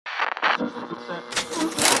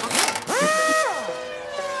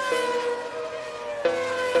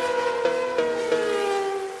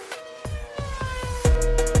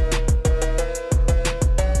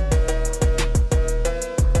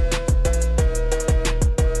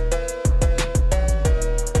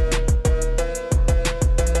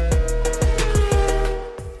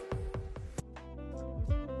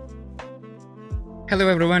Hello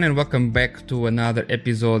everyone and welcome back to another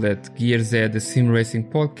episode at Gear Z, the Sim Racing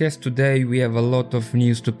Podcast. Today we have a lot of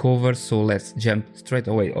news to cover, so let's jump straight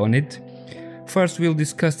away on it. First we'll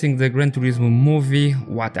discussing the Gran Turismo movie,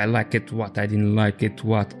 what I like it, what I didn't like it,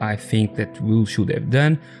 what I think that we should have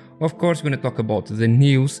done. Of course we're gonna talk about the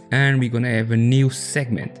news and we're gonna have a new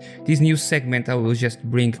segment. This new segment I will just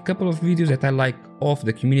bring a couple of videos that I like of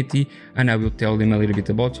the community and I will tell them a little bit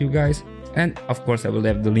about you guys. And of course I will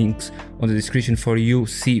have the links on the description for you,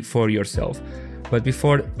 see for yourself. But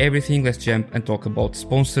before everything, let's jump and talk about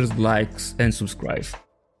sponsors, likes and subscribe.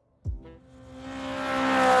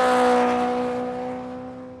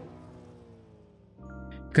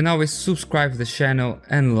 You can always subscribe to the channel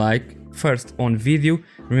and like. First on video,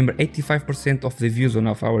 remember 85% of the views on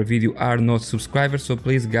our video are not subscribers, so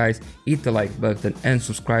please guys hit the like button and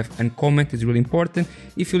subscribe and comment is really important.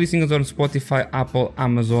 If you're listening on Spotify, Apple,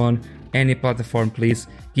 Amazon, any platform, please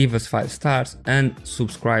give us 5 stars and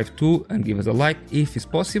subscribe too and give us a like if it's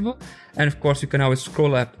possible. And of course you can always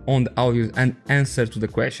scroll up on the audio and answer to the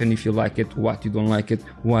question if you like it, what you don't like it,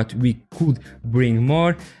 what we could bring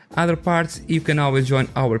more. Other parts, you can always join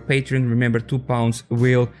our Patreon. Remember, £2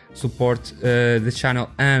 will support the channel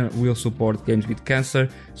and will support Games with Cancer.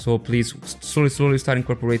 So please slowly start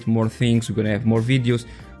incorporating more things. We're gonna have more videos,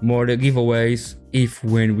 more giveaways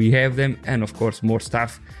when we have them, and of course more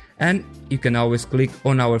stuff. And you can always click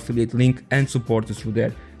on our affiliate link and support us through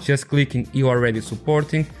there. Just clicking, you are already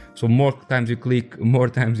supporting. So more times you click, more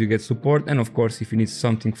times you get support. And of course, if you need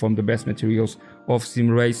something from the best materials of sim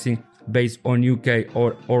racing based on UK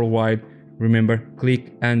or worldwide, remember,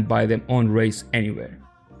 click and buy them on Race Anywhere.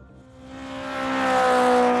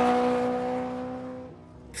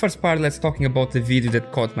 First part, let's talking about the video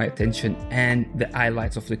that caught my attention and the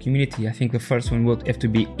highlights of the community. I think the first one would have to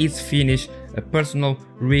be its finish, a personal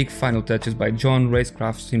rig final touches by John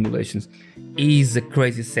Racecraft Simulations. Is a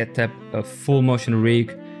crazy setup, a full motion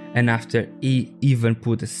rig, and after he even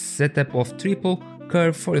put a setup of triple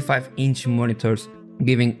curve 45-inch monitors,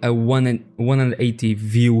 giving a 180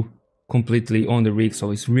 view completely on the rig, so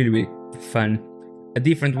it's really fun. A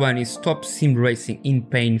different one is Stop Sim Racing in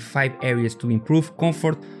Pain, 5 areas to improve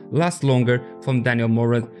comfort, last longer, from Daniel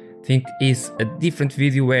Morad. I think is a different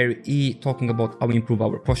video where he talking about how we improve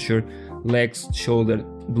our posture, legs, shoulder,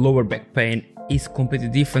 lower back pain. Is completely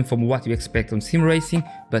different from what you expect on sim racing,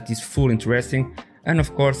 but is full interesting. And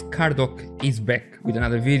of course, Cardoc is back with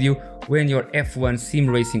another video when your F1 sim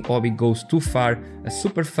racing hobby goes too far. A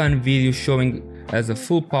super fun video showing us the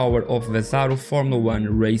full power of Vazzaro Formula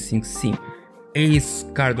 1 racing sim.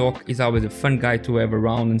 Cardoc is always a fun guy to have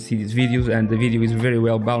around and see these videos, and the video is very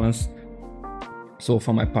well balanced. So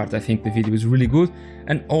for my part, I think the video is really good,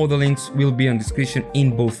 and all the links will be on description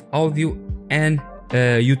in both audio and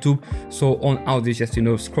YouTube. So on audio, just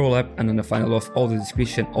scroll up, and on the final of all the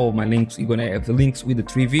description, all my links, you're gonna have the links with the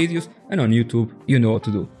 3 videos, and on YouTube, you know what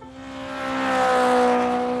to do.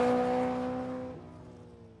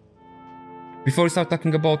 Before we start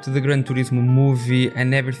talking about the Gran Turismo movie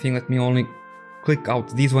and everything, let me only click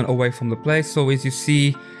out this one away from the place. So as you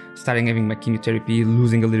see, starting having my chemotherapy,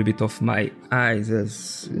 losing a little bit of my eyes, as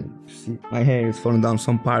see, my hair is falling down,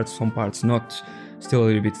 some parts not, still a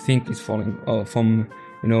little bit thick, it's falling from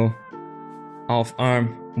half arm,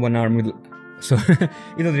 one arm with, so it's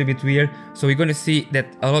a little bit weird. So we're gonna see that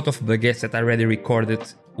a lot of the guests that I already recorded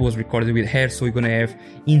was recorded with hair, so we're gonna have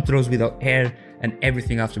intros without hair and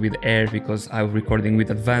everything after with hair, because I'm recording with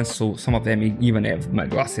advanced, so some of them even have my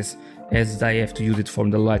glasses, as I have to use it from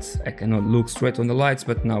the lights. I cannot look straight on the lights,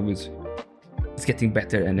 but now it's getting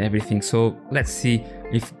better and everything. So let's see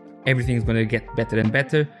if everything is gonna get better and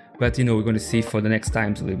better. But we're gonna see for the next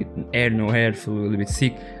times a little bit hair, no hair, feel a little bit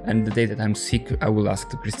sick. And the day that I'm sick, I will ask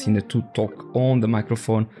Christina to talk on the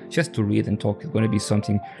microphone, just to read and talk. It's gonna be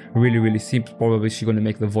something really simple. Probably she's gonna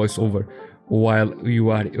make the voiceover while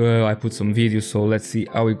I put some videos. So let's see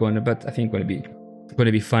how we're gonna. But I think gonna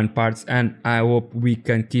be fun parts, and I hope we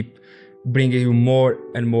can keep bringing you more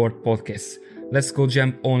and more podcasts. Let's go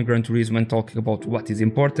jump on Gran Turismo and talking about what is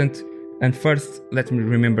important. And first, let me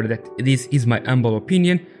remember that this is my humble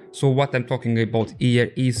opinion. So what I'm talking about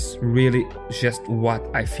here is really just what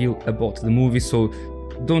I feel about the movie. So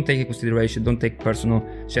don't take into consideration, don't take personal,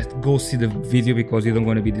 just go see the video because you don't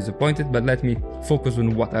want to be disappointed. But let me focus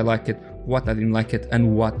on what I like it, what I didn't like it,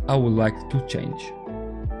 and what I would like to change.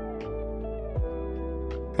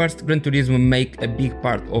 First, Gran Turismo make a big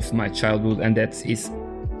part of my childhood, and that is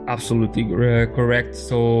absolutely correct.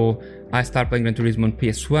 So I started playing Gran Turismo on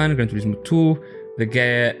PS1, Gran Turismo 2. The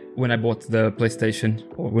guy, when I bought the PlayStation,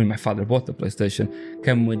 or when my father bought the PlayStation,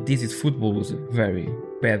 came with This Is Football, was a very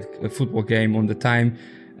bad football game on the time.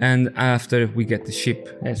 And after we get the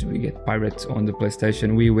ship, as we get Pirates on the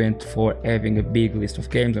PlayStation, we went for having a big list of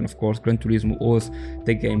games. And of course, Gran Turismo was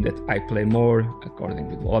the game that I play more, according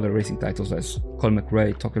to other racing titles as Colin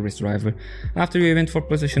McRae, Tokyo Race Driver. After we went for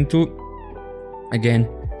PlayStation 2, again,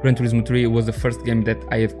 Gran Turismo 3 was the first game that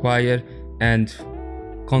I acquired, and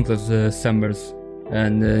countless summers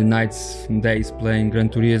and nights and days playing Gran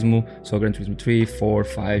Turismo. So Gran Turismo 3, 4,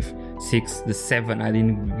 5, 6, the 7 I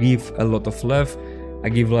didn't give a lot of love. I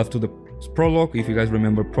give love to the Prologue, if you guys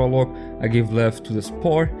remember Prologue. I give love to the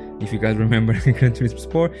Sport, if you guys remember Gran Turismo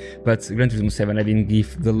Sport. But Gran Turismo 7 I didn't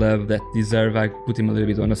give the love that deserved. I put him a little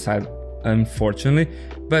bit on the side, unfortunately,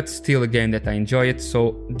 but still a game that I enjoy it.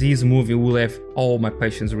 So this movie will have all my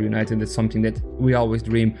passions reunited. That's something that we always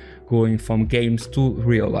dream, going from games to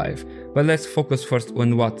real life. But let's focus first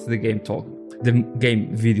on what the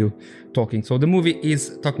game video talking. So the movie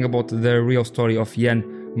is talking about the real story of Jan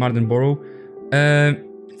Mardenborough.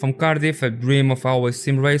 From Cardiff, a dream of always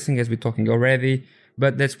sim racing, as we're talking already.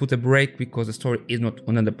 But let's put a break because the story is not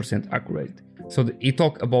 100% accurate. So he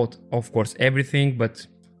talked about, of course, everything, but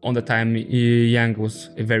on the time Yang was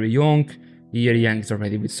very young. Here Yang is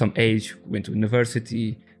already with some age, went to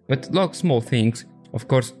university, but a lot of small things. Of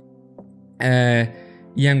course,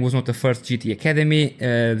 Yang was not the first GT Academy.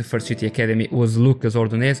 The first GT Academy was Lucas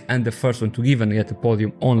Ordonez, and the first one to even get the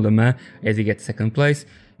podium on Le Mans, as he gets second place.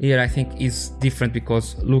 Here I think is different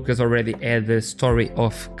because Lucas already had the story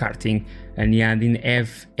of karting and Jan didn't have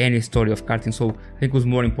any story of karting, so I think it was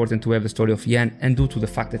more important to have the story of Jan, and due to the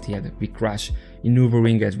fact that he had a big crash in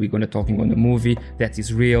Nürburgring, as we're gonna talking on the movie, that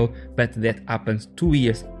is real, but that happens 2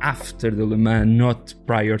 years after the Le Mans, not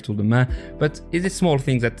prior to Le Mans. But it's a small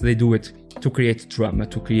thing that they do it to create drama,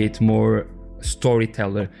 to create more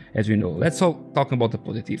storyteller, as we know. Let's all talk about the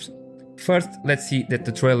positives. First, let's see that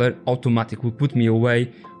the trailer automatically put me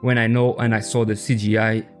away when I saw the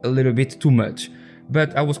CGI a little bit too much.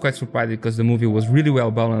 But I was quite surprised because the movie was really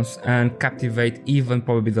well balanced and captivate even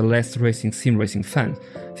probably the less sim racing fans.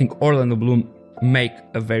 I think Orlando Bloom make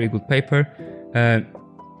a very good paper,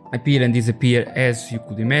 appear and disappear as you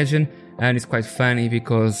could imagine, and it's quite funny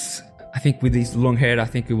because I think with his long hair, I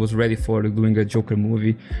think he was ready for doing a Joker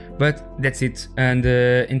movie. But that's it. And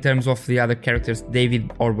in terms of the other characters,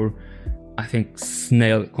 David Harbour, I think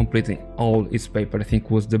nailed completely all his paper. I think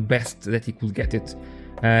was the best that he could get it.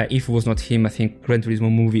 If it was not him, I think Gran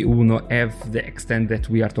Turismo movie would not have the extent that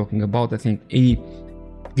we are talking about. I think he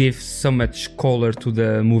gives so much color to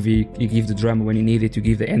the movie. He gives the drama when he needed, you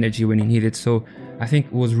give the energy when he needed. So I think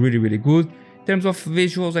it was really, really good. In terms of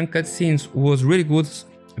visuals and cutscenes, was really good.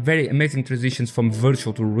 Very amazing transitions from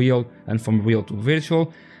virtual to real and from real to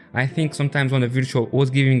virtual. I think sometimes on the virtual was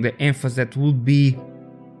giving the emphasis that would be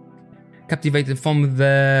captivated from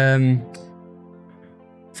the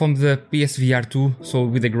PSVR 2, so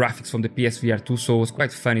with the graphics from the PSVR 2, so it was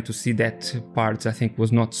quite funny to see that part. I think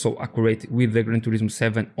was not so accurate with the Gran Turismo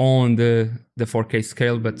 7 on the 4K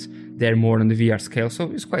scale, but they're more on the VR scale, so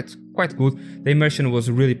it's quite good. The immersion was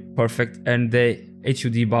really perfect, and the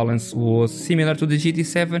HUD balance was similar to the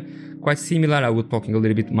GT7, quite similar. I will talking a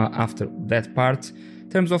little bit more after that part. In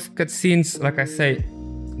terms of cutscenes, like I say,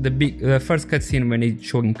 the first cutscene when it's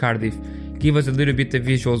showing Cardiff give us a little bit of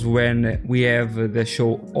visuals when we have the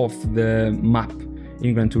show of the map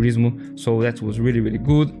in Gran Turismo, so that was really, really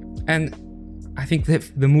good. And I think that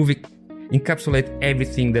the movie encapsulates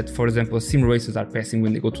everything that, for example, sim racers are passing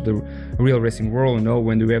when they go to the real racing world, you know,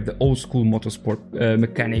 when we have the old school motorsport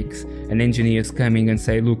mechanics and engineers coming and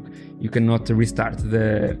say, look, you cannot restart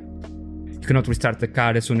the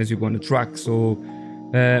car as soon as you go on the track. So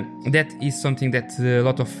that is something that a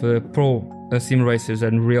lot of pro sim racers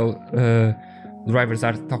and real drivers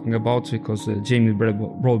are talking about, because Jamie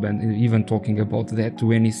Broadbent is even talking about that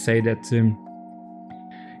when he say that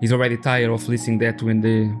he's already tired of listening that when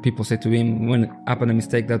the people say to him when happen a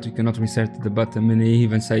mistake that you cannot reset the button, and he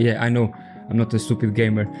even say, yeah, I know, I'm not a stupid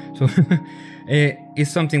gamer. So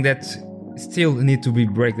it's something that still need to be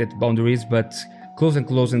break that boundaries, but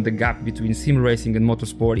closing the gap between sim racing and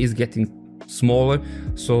motorsport is getting smaller.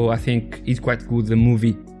 So I think it's quite good, the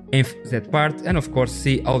movie emphasizes that part. And of course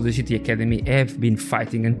see how the GT Academy have been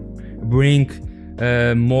fighting and bring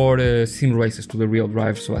more sim races to the real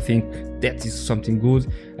drive. So I think that is something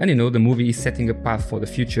good. And the movie is setting a path for the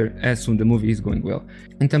future as soon the movie is going well.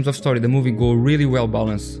 In terms of story, the movie go really well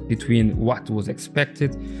balanced between what was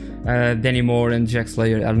expected. Danny Moore and Jack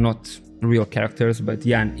Slayer are not real characters, but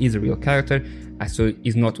Jan is a real character. So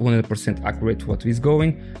it's not 100% accurate to what is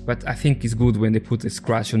going, but I think it's good when they put a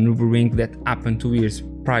crash on Nürburgring that happened 2 years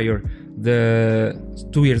prior,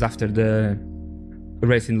 2 years after the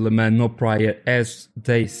race in Le Mans, no prior, as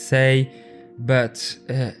they say. But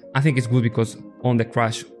I think it's good because on the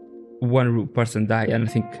crash, one person died, and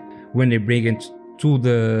I think when they bring it to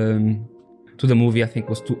the movie, I think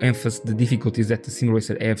was to emphasize the difficulties that the sim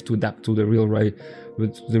racer have to adapt to the real race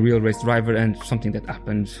with the real race driver, and something that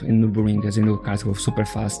happened in Nürburgring. As you know, cars go super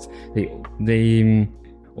fast. They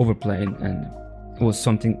overplay, and it was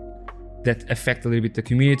something that affected a little bit the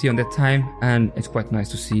community on that time, and it's quite nice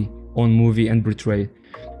to see on movie and portray.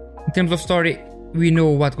 In terms of story, we know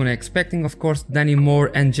what we're expecting. Of course, Danny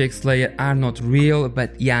Moore and Jake Slayer are not real,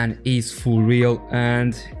 but Jan is full real,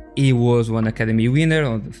 and he was one Academy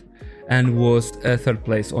winner and was third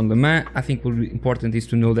place on Le Mans. I think what will be important is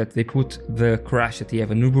to know that they put the crash that he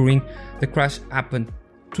had in Nürburgring. The crash happened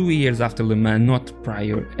 2 years after Le Mans, not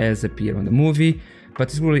prior as appeared on the movie. But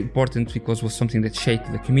it's really important because it was something that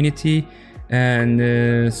shaped the community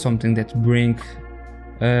and something that bring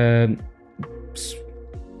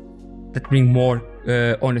more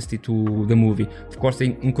honesty to the movie. Of course,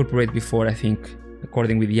 they incorporate before, I think,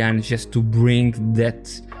 according with Jan, just to bring that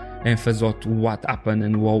emphasis on what happened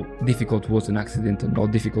and how difficult was an accident and how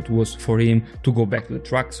difficult it was for him to go back to the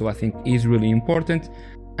track. So I think is really important.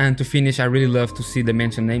 And to finish, I really love to see the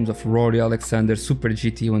mentioned names of Rory, Alexander, Super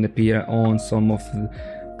GT when appear on some of the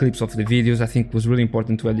clips of the videos. I think it was really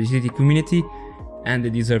important to the GT community, and they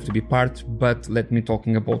deserve to be part. But let me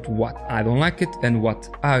talking about what I don't like it and what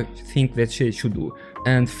I think that they should do.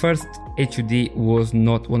 And first, HUD was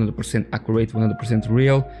not 100% accurate, 100%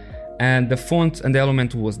 real, and the font and the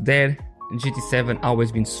element was there. GT7 always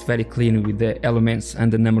been very clean with the elements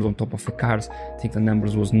and the numbers on top of the cars. I think the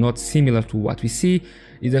numbers was not similar to what we see.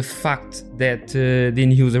 The fact that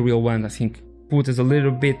didn't use a real one, I think, put us a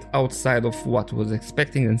little bit outside of what was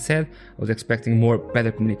expecting and said. I was expecting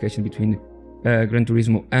better communication between Gran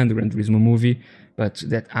Turismo and the Gran Turismo movie, but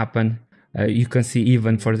that happened. You can see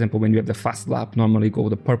even, for example, when you have the fast lap, normally go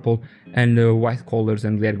the purple and the white colors,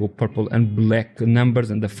 and there go purple and black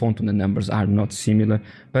numbers, and the font on the numbers are not similar,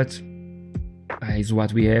 but is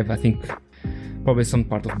what we have. I think probably some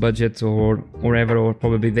part of budget or whatever, or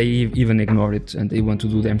probably they even ignore it and they want to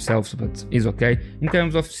do themselves, but it's okay. In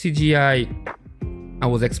terms of CGI, I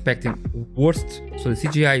was expecting worst, so the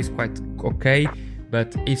CGI is quite okay,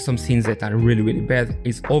 but if some scenes that are really, really bad,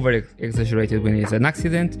 it's over exaggerated when it's an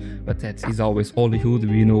accident, but that is always Hollywood,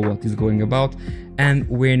 we know what is going about. And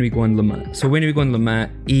when we go on Le Mans, so when we go on Le Mans,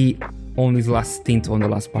 he on his last stint on the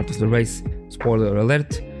last part of the race, spoiler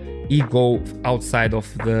alert, he go outside of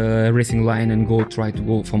the racing line and try to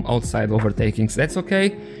go from outside overtakings. That's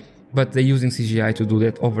okay, but they're using CGI to do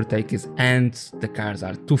that overtakings, and the cars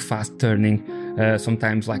are too fast turning,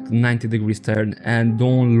 sometimes like 90 degrees turn, and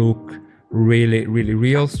don't look really, really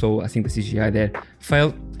real. So I think the CGI there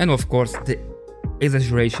failed. And of course, the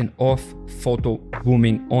exaggeration of photo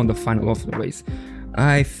booming on the final of the race.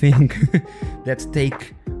 I think that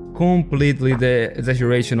take completely the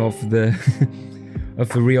exaggeration of the of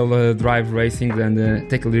the real drive racing, and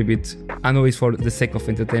take a little bit, I know it's for the sake of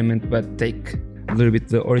entertainment, but take a little bit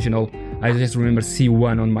the original. I just remember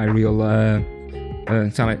C1 on my real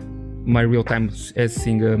my real time as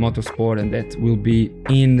seeing motorsport, and that will be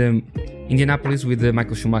in Indianapolis with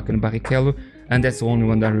Michael Schumacher and Barrichello, and that's the only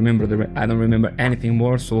one that I remember. I don't remember anything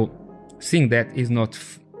more, so seeing that is not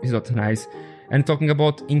nice. And talking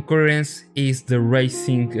about incoherence is the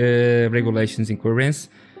racing regulations incoherence.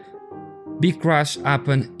 Big crash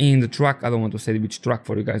happened in the track. I don't want to say which track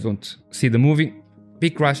for you guys don't see the movie.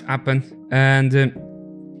 Big crash happened, and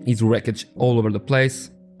it's wreckage all over the place.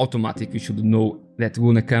 Automatic, you should know that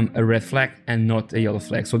gonna come a red flag and not a yellow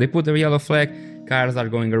flag. So they put a yellow flag, cars are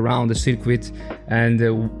going around the circuit and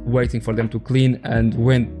waiting for them to clean,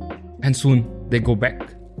 and soon they go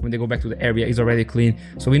back. When they go back to the area, it's already clean.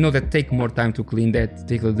 So we know that take more time to clean that,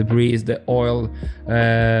 take the debris, the oil,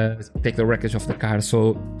 take the wreckage of the car.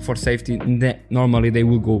 So for safety, normally they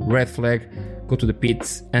will go red flag, go to the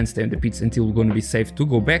pits and stay in the pits until we're going to be safe to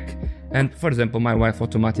go back. And for example, my wife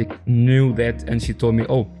automatic knew that, and she told me,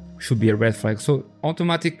 oh, should be a red flag. So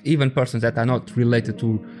automatic, even persons that are not related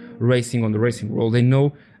to racing on the racing world, they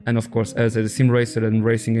know. And of course, as a sim racer and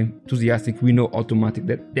racing enthusiastic, we know automatic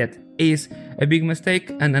that is a big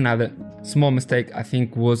mistake. And another small mistake, I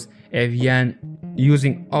think, was Evian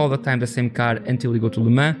using all the time the same car until you go to Le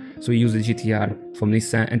Mans. So you use the GTR from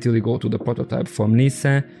Nissan until you go to the prototype from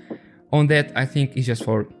Nissan. On that, I think it's just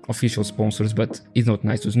for official sponsors, but it's not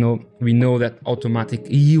nice to know. We know that automatic,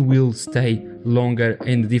 he will stay longer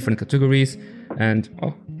in the different categories, and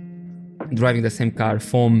driving the same car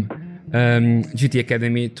from GT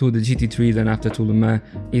Academy to the GT3, then after to Le Mans,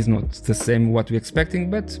 is not the same what we're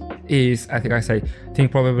expecting, but is, I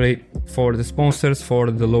think probably for the sponsors,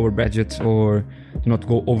 for the lower budget, or not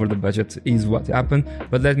go over the budget is what happened.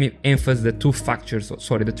 But let me emphasize the three factors,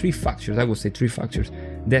 I would say three factors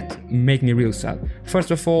that make me real sad.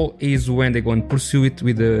 First of all is when they go and pursue it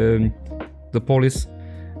with the police.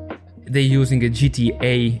 They're using a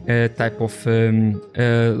GTA type of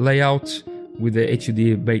layout with the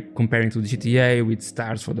HUD by comparing to the GTA with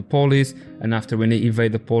stars for the police, and after when they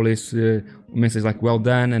evade the police, message like well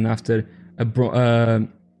done, and after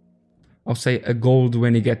I'll say a gold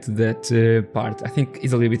when you get to that part. I think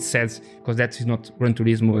it's a little bit sad because that is not Gran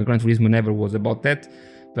Turismo. Gran Turismo never was about that,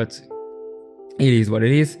 but it is what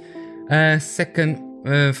it is.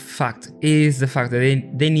 Second fact is the fact that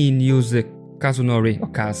they need to use Kazunori or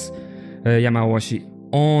Kaz Yamauchi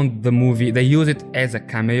on the movie. They use it as a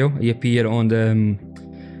cameo. He appeared on the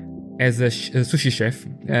as a sushi chef,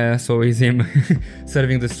 so it's him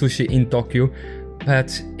serving the sushi in Tokyo.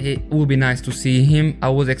 But it would be nice to see him. I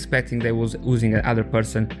was expecting they was using another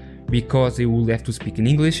person because he would have to speak in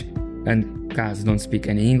English, and Kaz don't speak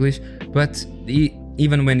any English. But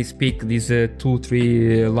even when he speak these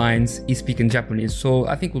 2-3 lines, he speak in Japanese. So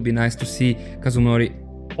I think it would be nice to see Kazunori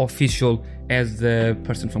official as the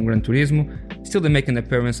person from Gran Turismo. Still they make an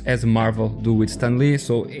appearance as Marvel do with Stan Lee,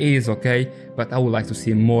 so it is okay, but I would like to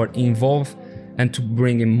see him more involved and to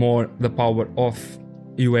bring him more the power of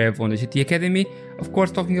you have on the GT Academy. Of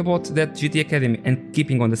course, talking about that GT Academy and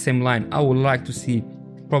keeping on the same line, I would like to see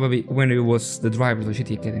probably when it was the drivers of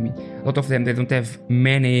GT Academy. A lot of them, they don't have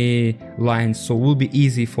many lines, so it will be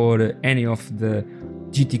easy for any of the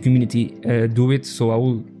GT community do it. So I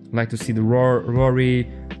would like to see the Rory,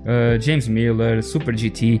 James Miller, Super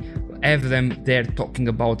GT, have them there talking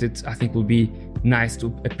about it. I think it will be nice to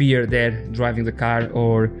appear there driving the car,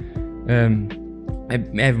 or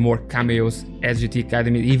have more cameos as GT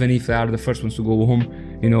Academy, even if they are the first ones to go home,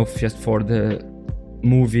 just for the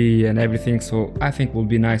movie and everything. So I think it will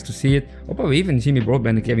be nice to see it. Or probably even Jimmy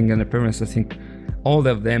Broadbent giving an appearance. I think all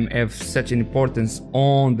of them have such an importance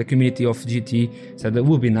on the community of GT, so it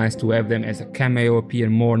would be nice to have them as a cameo, appear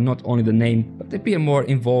more, not only the name, but appear more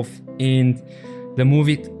involved in the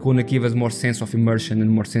movie. It's gonna give us more sense of immersion and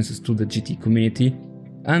more senses to the GT community.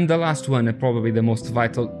 And the last one, and probably the most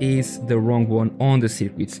vital, is the wrong one on the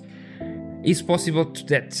circuits. It's possible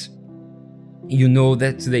that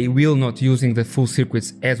that they will not using the full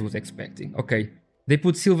circuits as was expecting. Okay, they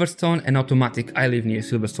put Silverstone and automatic. I live near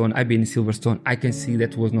Silverstone, I've been in Silverstone, I can see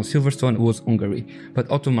that was not Silverstone, it was Hungary. But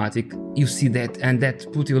automatic, you see that, and that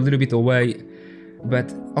put you a little bit away.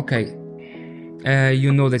 But okay,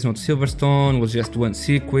 that's not Silverstone, was just one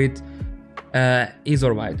circuit, is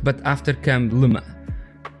alright. But after came Le Mans,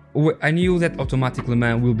 I knew that automatic Le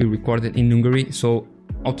Mans will be recorded in Hungary, so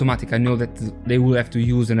automatic, I know that they will have to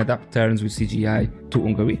use and adapt turns with CGI to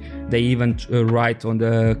Hungary. They even write on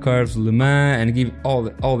the curves Le Mans and give all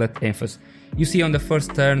that emphasis. You see on the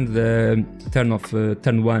first turn, the turn of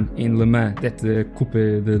turn 1 in Le Mans, that the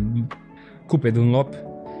Coupe Dunlop,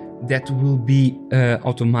 that will be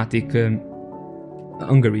automatic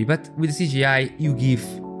Hungary. But with the CGI, you give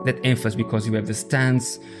that emphasis because you have the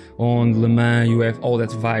stance on Le Mans, you have all that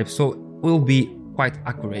vibe, so it will be quite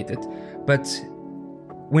accurate. But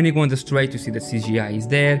when you go on the straight, you see that CGI is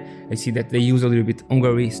there. I see that they use a little bit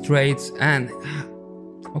Hungary straights, and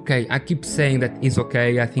okay, I keep saying that it's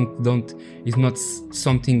okay. I think it's not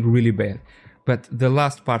something really bad. But the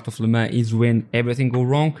last part of Le Mans is when everything go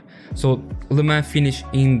wrong. So Le Mans finish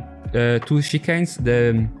in 2 chicanes.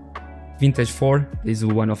 The Vintage 4 is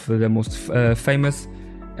one of the most famous.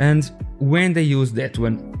 And when they use that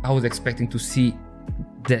one, I was expecting to see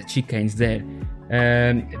the chicanes there.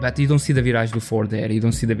 But you don't see the Virage du Fort there. You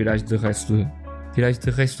don't see the Virage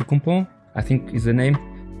de Race du Compon, I think is the name.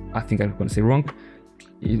 I think I'm going to say wrong.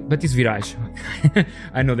 But it's Virage.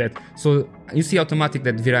 I know that. So you see automatic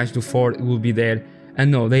that Virage du Fort will be there.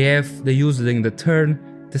 And no, they use it in the turn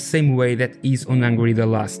the same way that is on Hungary the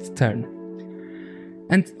last turn.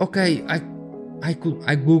 And okay,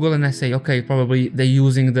 I Google and I say, okay, probably they're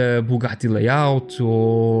using the Bugatti layout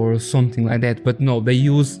or something like that. But no, they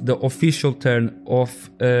use the official turn of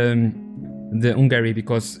the Hungary,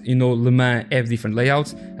 because Le Mans have different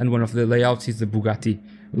layouts, and one of the layouts is the Bugatti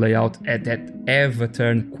layout that have a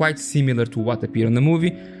turn quite similar to what appeared in the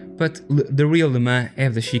movie. but the real Le Mans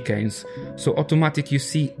have the chicanes. So automatic, you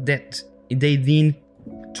see that they didn't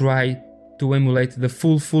try to emulate the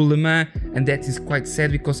full Le Mans, and that is quite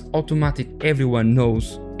sad because automatic, everyone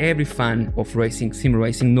knows, every fan of racing, sim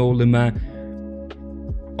racing, know Le Mans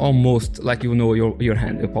almost like you know your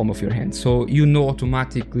hand, the palm of your hand. So you know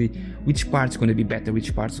automatically which part's going to be better,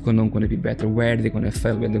 which part's not going to be better, where they're going to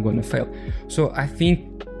fail, when they're going to fail. So I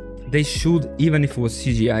think they should, even if it was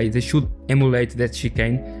CGI, they should emulate that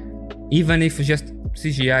chicane. Even if just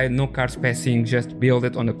CGI, no cars passing, just build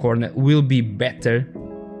it on the corner, will be better,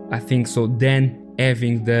 I think so, than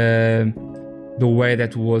having the way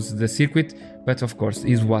that was the circuit. But of course,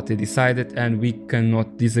 is what they decided, and we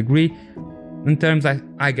cannot disagree. In terms,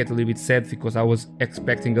 I get a little bit sad because I was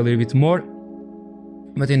expecting a little bit more.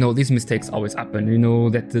 But you know, these mistakes always happen. You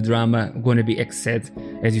know that the drama gonna be excess,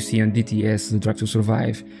 as you see on DTS, the Drive to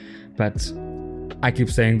Survive. But I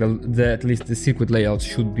keep saying that at least the circuit layout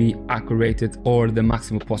should be accurate or the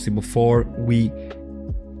maximum possible for we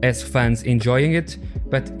as fans enjoying it.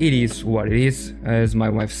 But it is what it is, as my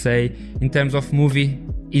wife say. In terms of movie,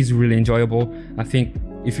 is really enjoyable. I think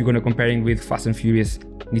if you're gonna comparing with Fast and Furious,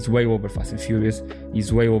 it's way over Fast and Furious,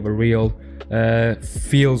 it's way over real,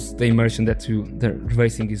 feels the immersion that the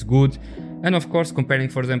racing is good. And of course, comparing,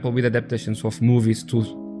 for example, with adaptations of movies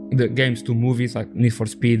to the games to movies like Need for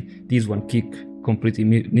Speed, this one kick completely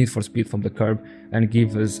Need for Speed from the curb and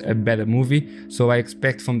give us a better movie. So I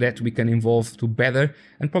expect from that we can evolve to better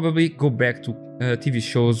and probably go back to TV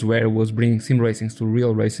shows where it was bringing sim racing to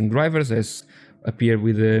real racing drivers, as appear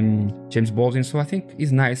with James Baldwin. So I think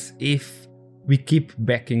it's nice if we keep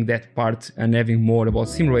backing that part and having more about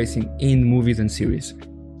sim racing in movies and series.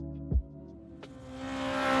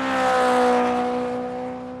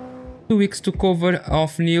 2 weeks to cover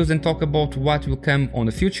of news and talk about what will come on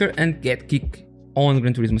the future and get kick on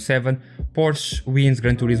Gran Turismo 7. Porsche wins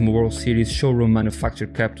Gran Turismo World Series Showroom Manufacturer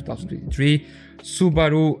Cup 2023.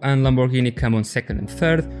 Subaru and Lamborghini come on second and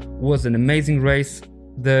third. Was an amazing race.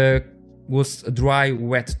 Was a dry,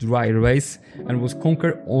 wet, dry race and was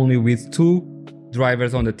conquered only with 2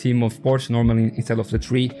 drivers on the team of Porsche, normally instead of the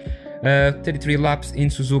 3. 33 laps in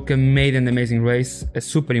Suzuka, made an amazing race,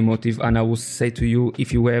 super emotive, and I will say to you,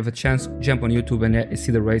 if you have a chance, jump on YouTube and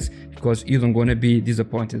see the race, because you're not gonna be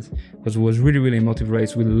disappointed, because it was really emotive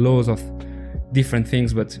race with loads of different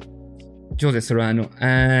things. But Jose Serrano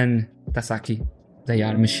and Tasaki, they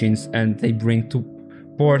are machines and they bring to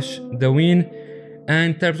Porsche the win.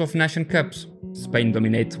 And in terms of Nation Cups, Spain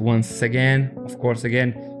dominate once again. Of course,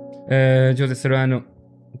 again, Jose Serrano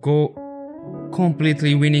go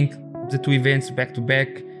completely winning the 2 events back to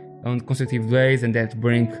back on consecutive days, and that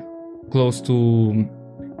bring close to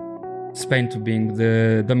Spain to being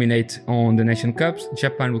the dominate on the Nation Cups.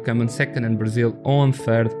 Japan will come on second and Brazil on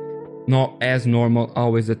third. Not as normal,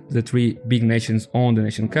 always the 3 big nations on the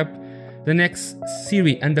Nation Cup. The next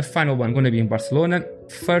series and the final one going to be in Barcelona,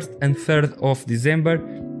 1st and 3rd of December,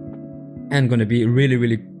 and going to be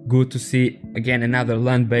really good to see again another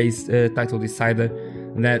land-based title decider.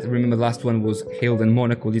 That, remember, the last one was held in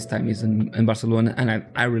Monaco, this time is in Barcelona, and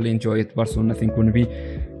I really enjoy it. Barcelona, I think, going to be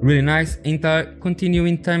really nice. Continue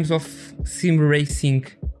in terms of sim racing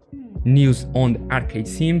news on the arcade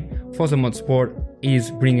sim. Forza Motorsport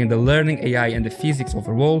is bringing the learning AI and the physics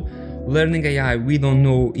overall. Learning AI, we don't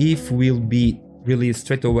know if will be released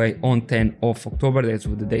straight away on 10th of October. That's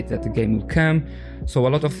the date that the game will come. So a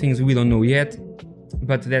lot of things we don't know yet,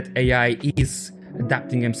 but that AI is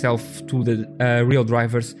adapting himself to the real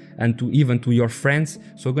drivers and even to your friends.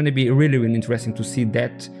 So going to be really interesting to see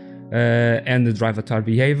that and the driver avatar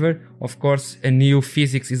behavior. Of course, a new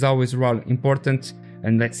physics is always really important,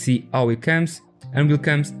 and let's see how it comes. And we'll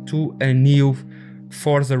come to a new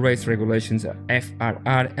Forza race regulations,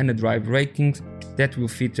 FRR, and the drive ratings that will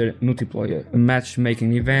feature multiplayer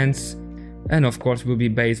matchmaking events, and of course will be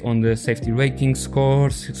based on the safety rating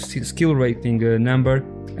scores, skill rating number,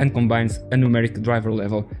 and combines a numeric driver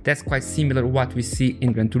level. That's quite similar to what we see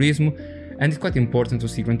in Gran Turismo, and it's quite important to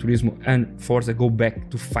see Gran Turismo and Forza go back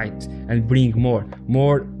to fight and bring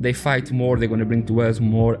more they fight, more they're going to bring to us,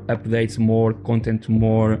 more updates, more content,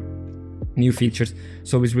 more new features.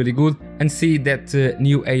 So it's really good, and see that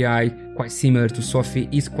new AI, quite similar to Sophie,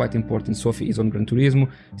 is quite important. Sophie is on Gran Turismo,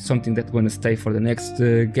 something that's going to stay for the next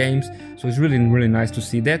games. So it's really nice to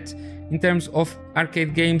see that. In terms of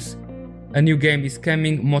arcade games, a new game is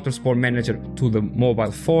coming, Motorsport Manager, to the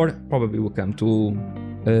mobile 4, probably will come to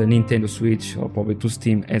Nintendo Switch or probably to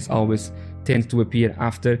Steam, as always tends to appear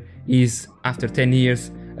after 10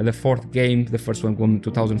 years, the 4th game. The first one came in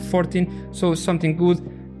 2014, so something good.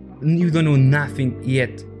 You don't know nothing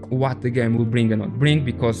yet what the game will bring and not bring,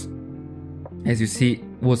 because as you see,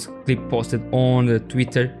 was clip posted on the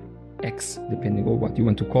Twitter X, depending on what you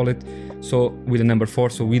want to call it, so with the number 4,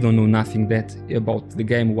 so we don't know nothing that about the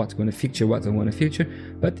game, what's going to feature, what they want to feature,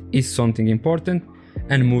 but it's something important.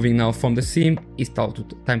 And moving now from the sim, it's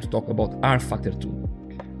time to talk about R Factor 2.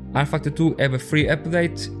 R Factor 2 have a free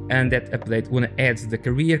update, and that update gonna add the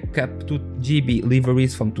Career Cup to GB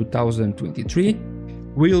liveries from 2023.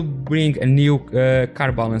 Will bring a new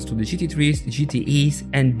car balance to the GT3s, GTEs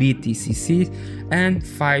and BTCCs, and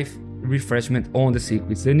 5 refreshment on the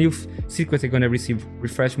circuits. The new circuits are gonna receive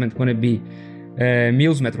refreshment gonna be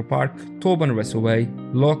Mills Metro Park, Tauban Raceway,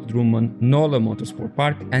 Loch Drummond, Nola Motorsport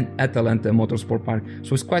Park and Atalanta Motorsport Park.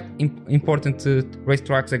 So it's quite important.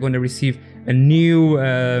 Racetracks are going to receive a new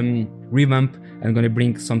revamp and going to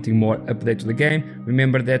bring something more update to the game.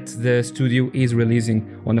 Remember that the studio is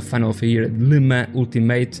releasing on the final of the year Le Mans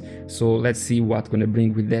Ultimate, so let's see what's going to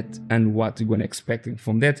bring with that and what we're going to expect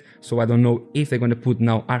from that. So I don't know if they're going to put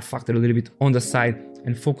now R Factor a little bit on the side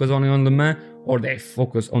and focus only on Le Mans, or they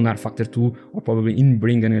focus on R Factor 2, or probably in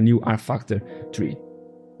bringing a new R Factor 3.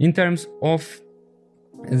 In terms of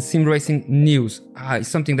sim racing news,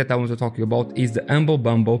 something that I want to talk about is the Humble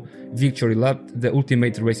Bumble Victory Lap, the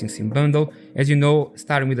Ultimate Racing Sim Bundle. As you know,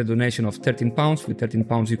 starting with a donation of £13, with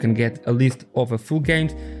 £13 you can get a list of full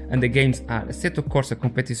games, and the games are Assetto Corsa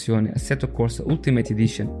Competizione, Assetto Corsa Ultimate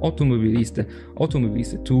Edition, Automobilista,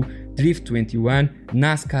 Automobilista 2, Drift 21,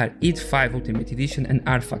 NASCAR Heat 5 Ultimate Edition and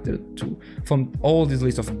R Factor 2. From all this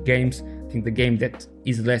list of games, I think the game that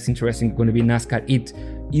is less interesting is going to be NASCAR Heat.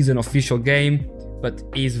 Is an official game, but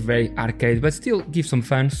is very arcade, but still gives some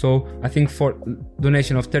fun. So I think for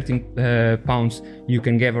donation of £13 you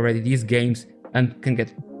can get already these games and can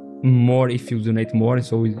get more if you donate more.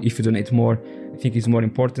 So if you donate more, I think it's more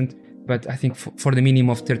important, but I think for the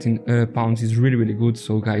minimum of £13 is really good.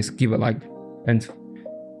 So guys, give a like and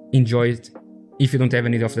enjoy it. If you don't have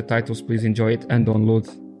any of the titles, please enjoy it and download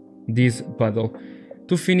this bundle.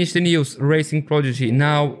 To finish the news, Racing Prodigy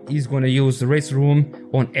now is going to use the race room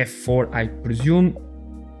on F4, I presume,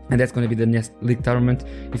 and that's going to be the next league tournament.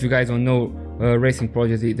 If you guys don't know, Racing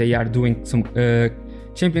Prodigy, they are doing some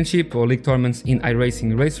championship or league tournaments in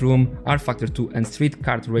iRacing Race Room, R Factor 2 and Street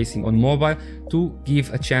Kart Racing on mobile, to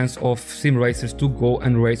give a chance of sim racers to go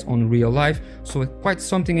and race on real life. So quite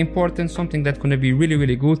something important, something that's going to be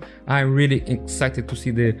really good. I'm really excited to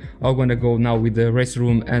see how I'm going to go now with the Race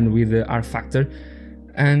Room and with the R Factor.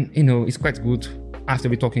 And you know, it's quite good after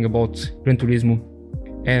we're talking about Gran Turismo,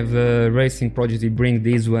 have Racing Prodigy bring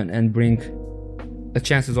this one and bring the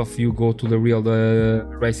chances of you go to the real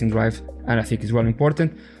racing drive, and I think it's really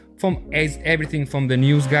important. From everything from the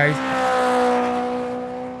news, guys.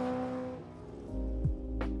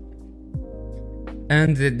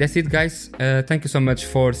 And that's it, guys. Thank you so much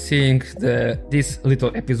for seeing this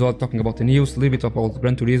little episode talking about the news, a little bit about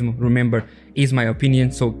Gran Turismo. Remember, it's my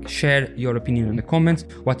opinion, so share your opinion in the comments,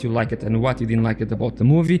 what you like it and what you didn't like it about the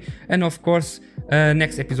movie. And of course,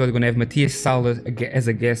 next episode we're gonna have Matthias Sauler as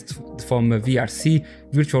a guest from VRC,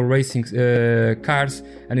 Virtual Racing Cars,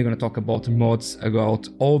 and we're gonna talk about mods, about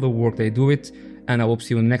all the work they do it. And I hope to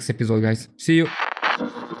see you in the next episode, guys. See you.